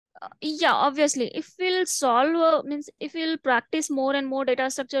Yeah, obviously, if we'll solve means if we'll practice more and more data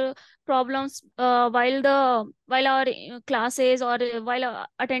structure problems while our classes or while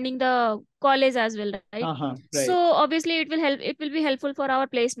attending the college as well, right? So Right. obviously it will be helpful for our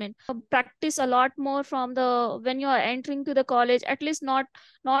placement. Practice a lot more from the when you are entering to the college, at least not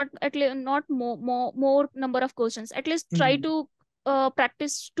more number of questions. At least try Mhm. to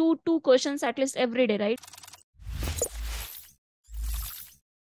practice two questions at least every day, right?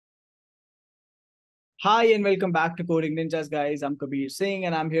 Hi and welcome back to Coding Ninjas, guys. I'm 𝐈𝐵𝐴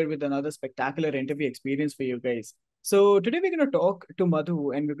and I'm here with another spectacular interview experience for you guys. So today we're going to talk to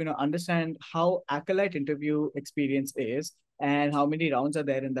Madhu and we're going to understand how Accolite interview experience is and how many rounds are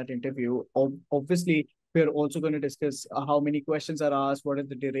there in that interview. Obviously, we're also going to discuss how many questions are asked, what is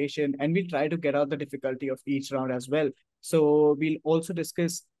the duration, and we'll try to get out the difficulty of each round as well. So we'll also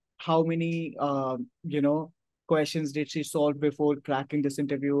discuss how many, questions did she solve before cracking this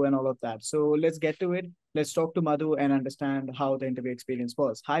interview and all of that. So let's get to it. Let's talk to Madhu and understand how the interview experience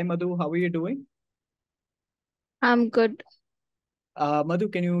was. Hi, Madhu. How are you doing? I'm good. Madhu,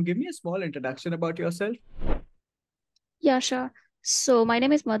 can you give me a small introduction about yourself? Yeah, sure. So my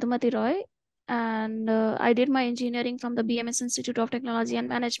name is Madhumati Roy, and I did my engineering from the BMS Institute of Technology and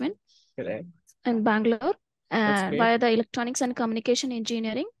Management Correct. in Bangalore, That's and great. via the Electronics and Communication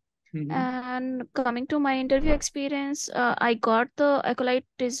Engineering. Mm-hmm. And coming to my interview experience, I got the Accolite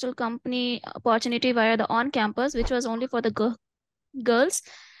Digital Company opportunity via the on campus, which was only for the girls.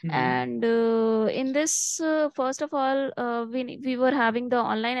 Mm-hmm. And in this, first of all, we were having the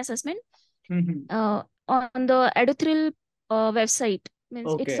online assessment Mm-hmm. on the EduThrill website.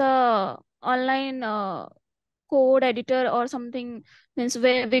 Means it's Okay. a online code editor or something, means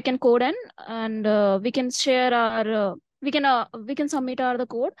where we can code and we can share our we can submit our the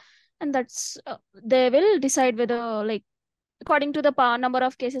code, and that's they will decide whether, like, according to the number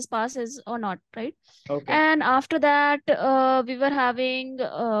of cases passes or not, right? Okay. And after that, we were having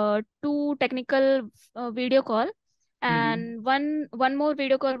two technical video call, Mm-hmm. and one more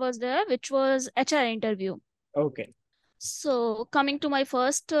video call was there, which was HR interview. Okay. So coming to my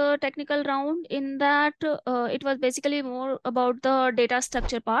first technical round, in that it was basically more about the data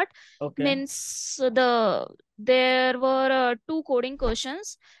structure part. Okay. Means there were two coding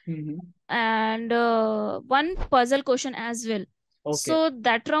questions Mm-hmm. and one puzzle question as well. Okay. So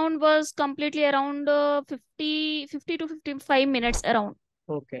that round was completely around 50 to 55 minutes around,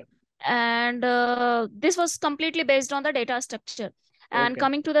 Okay. and this was completely based on the data structure. And Okay.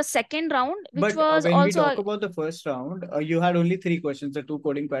 coming to the second round, which But was when we also talk about the first round, you had only three questions, the two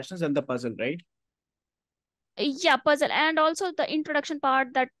coding questions and the puzzle, right? yeah, puzzle, and also the introduction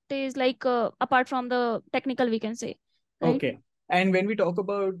part, that is like apart from the technical, we can say, right? Okay. And when we talk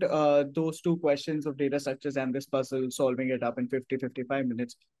about those two questions of data structures and this puzzle, solving it up in 50-55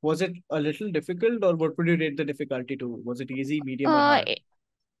 minutes, was it a little difficult or what would you rate the difficulty to? Was it easy, medium, or hard? it,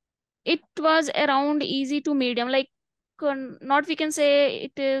 it was around easy to medium, like not we can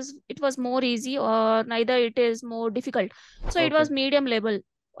say it was more easy, or neither it is more difficult, so it Okay. was medium level.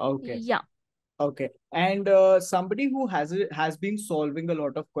 Okay. Yeah. Okay. And somebody who has been solving a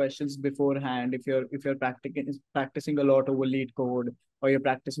lot of questions beforehand, if you're practicing a lot over lead code or you're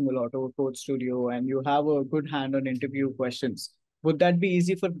practicing a lot over code studio and you have a good hand on interview questions, would that be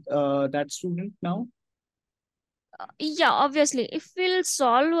easy for that student now? Yeah, obviously, if we'll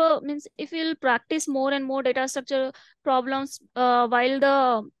solve means if we'll practice more and more data structure problems while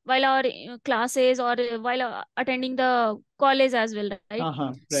our classes or while attending the college as well,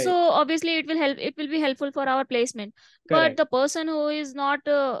 right? So Right. obviously it will be helpful for our placement. But Correct. the person who is not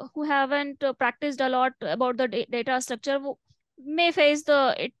who haven't practiced a lot about the data structure may face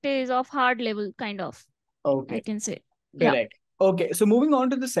the it is of hard level kind of, I Okay. can say. Yeah. Correct. Okay. So moving on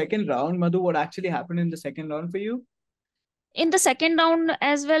to the second round, Madhu, what actually happened in the second round for you? In the second round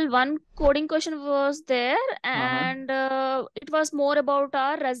as well, one coding question was there, Uh-huh. and it was more about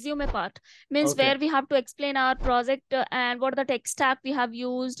our resume part. Means Okay. where we have to explain our project and what the tech stack we have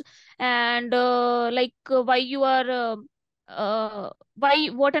used, and why you are why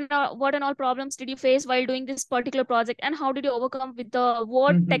what and all problems did you face while doing this particular project, and how did you overcome with the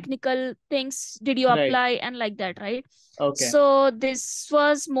what Mm-hmm. technical things did you Right. apply, and like that, right? Okay. So this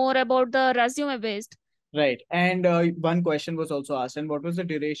was more about the resume based. Right. And one question was also asked. And what was the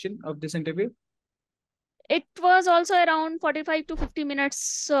duration of this interview? It was also around 45 to 50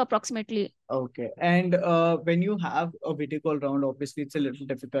 minutes approximately. Okay. And when you have a video call round, obviously it's a little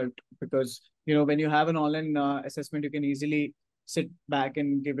difficult because, when you have an online assessment, you can easily sit back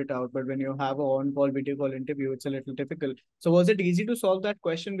and give it out. But when you have a on-call video call interview, it's a little difficult. So was it easy to solve that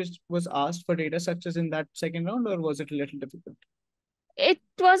question which was asked for data structures in that second round, or was it a little difficult? It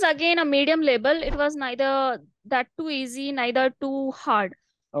was again a medium level. It was neither that too easy, neither too hard,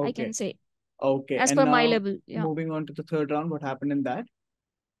 I Okay. can say, Okay. as And per my now level. Yeah. moving on to the third round, what happened in that?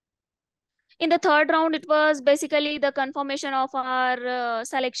 In the third round, it was basically the confirmation of our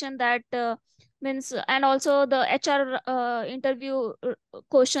selection, that means, and also the HR interview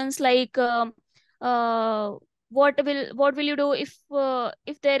questions like uh, what will you do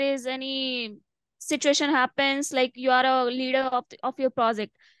if there is any situation happens, like you are a leader of your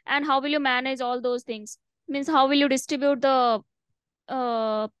project, and how will you manage all those things, means how will you distribute the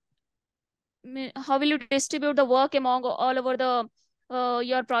uh, how will you distribute the work among all over the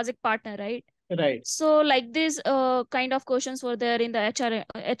your project partner, right? Right. So like these kind of questions were there in the HR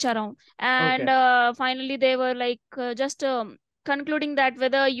round, and Okay. finally they were like just concluding that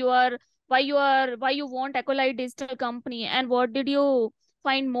whether you are why you want Accolite Digital Company, and what did you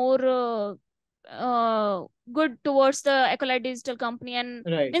find more good towards the Accolite Digital Company, and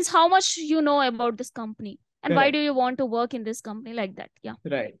Right. means how much you know about this company, and why Correct. do you want to work in this company, like that. Yeah.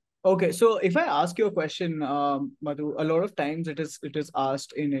 Right. Okay. So if I ask you a question, Madhu, a lot of times it is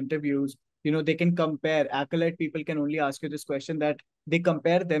asked in interviews. They can compare. Acolyte people can only ask you this question, that they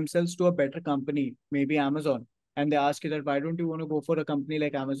compare themselves to a better company, maybe Amazon, and they ask you that why don't you want to go for a company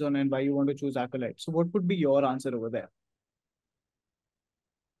like Amazon, and why you want to choose Acolyte. So what would be your answer over there?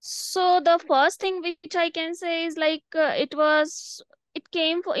 So the first thing which I can say is like it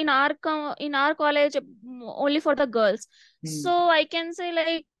came for in our college, only for the girls. Hmm. So I can say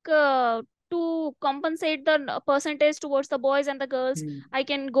like to compensate the percentage towards the boys and the girls, Hmm. I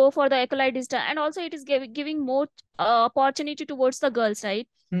can go for the Accolite Digital, and also it is giving more opportunity towards the girls, right?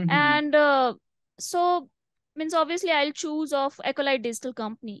 Hmm. Hmm. And so means obviously I'll choose of Accolite Digital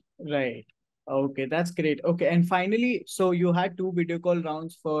Company. Right. Okay, that's great. Okay, and finally, so you had two video call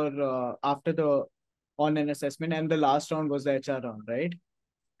rounds for after the online assessment, and the last round was the HR round, right?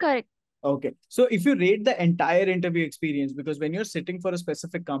 Correct. Okay. So if you rate the entire interview experience, because when you're sitting for a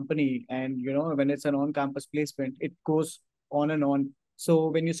specific company and when it's an on-campus placement, it goes on and on. So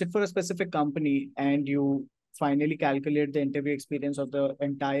when you sit for a specific company and you finally calculate the interview experience of the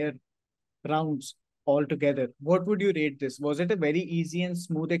entire rounds altogether, what would you rate this? Was it a very easy and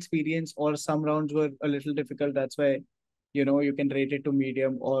smooth experience, or some rounds were a little difficult? That's why, you can rate it to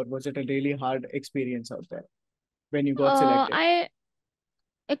medium, or was it a really hard experience out there when you got selected? I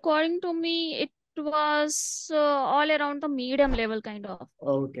According to me, it was all around the medium level kind of.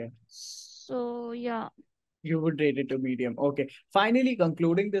 Okay. So yeah. You would rate it to medium. Okay. Finally,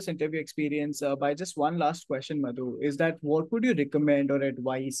 concluding this interview experience by just one last question, Madhu, is that what would you recommend or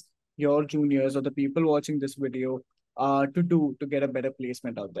advise your juniors or the people watching this video to do to get a better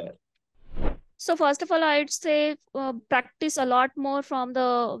placement out there? So first of all, I'd say practice a lot more from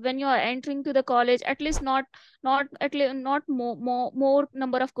the when you are entering to the college. At least not more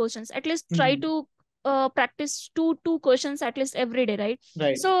number of questions. At least try Mhm. to practice two questions at least every day, right?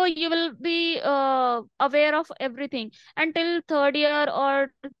 Right. So you will be aware of everything until third year,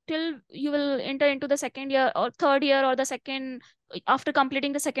 or till you will enter into the second year or third year, or the second after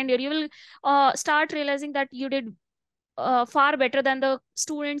completing the second year, you will start realizing that you did far better than the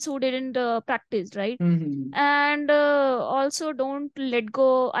students who didn't practice, right? Mm-hmm. And also don't let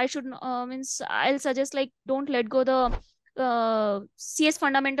go. I should means I'll suggest like don't let go the CS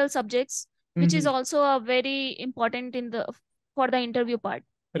fundamental subjects, which is Mm-hmm. also a very important in the for the interview part.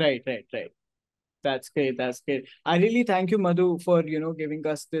 Right, right, right. That's great. That's great. I really thank you, Madhu, for giving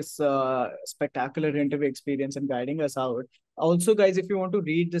us this spectacular interview experience and guiding us out. Also, guys, if you want to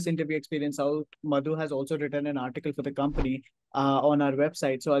read this interview experience out, Madhu has also written an article for the company on our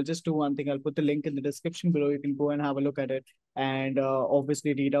website. So I'll just do one thing. I'll put the link in the description below. You can go and have a look at it, and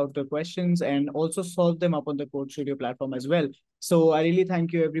obviously read out the questions and also solve them up on the Code Studio platform as well. So I really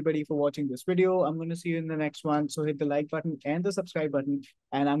thank you everybody for watching this video. I'm going to see you in the next one. So hit the like button and the subscribe button,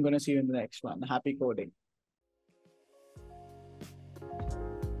 and I'm going to see you in the next one. Happy coding.